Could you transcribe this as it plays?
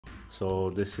So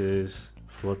this is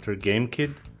Flutter Game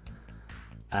Kit,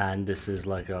 and this is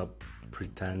like a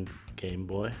pretend Game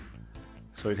Boy.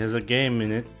 So it has a game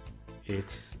in it.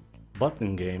 It's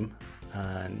button game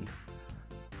and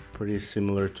pretty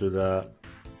similar to the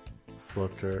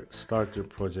Flutter starter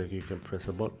project. You can press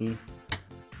a button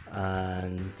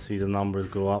and see the numbers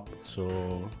go up, so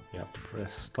you have to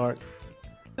press start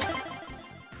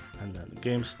and then the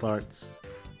game starts.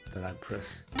 Then I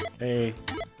press A,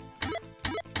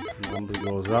 the number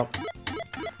goes up,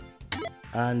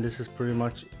 and this is pretty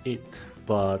much it.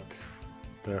 But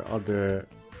there are other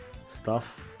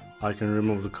stuff. I can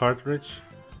remove the cartridge,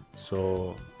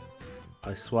 so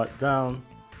I swipe down,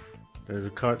 there's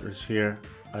a cartridge here,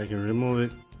 I can remove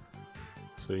it.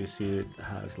 So you see it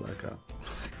has like a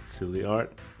silly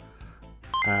art,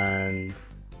 and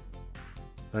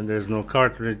when there's no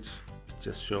cartridge, it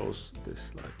just shows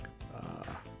this like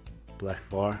black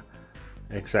bar,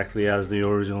 exactly as the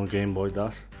original Game Boy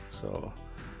does. So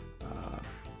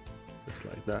just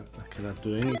like that. I cannot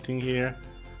do anything here,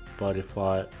 but if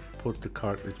I put the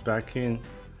cartridge back in,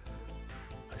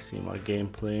 I see my game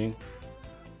playing,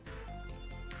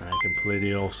 and I can play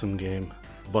the awesome game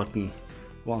button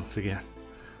once again.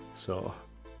 So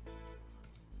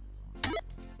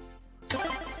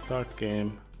start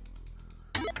game,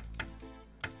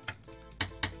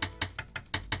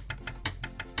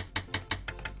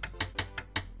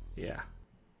 yeah,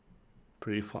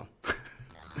 pretty fun.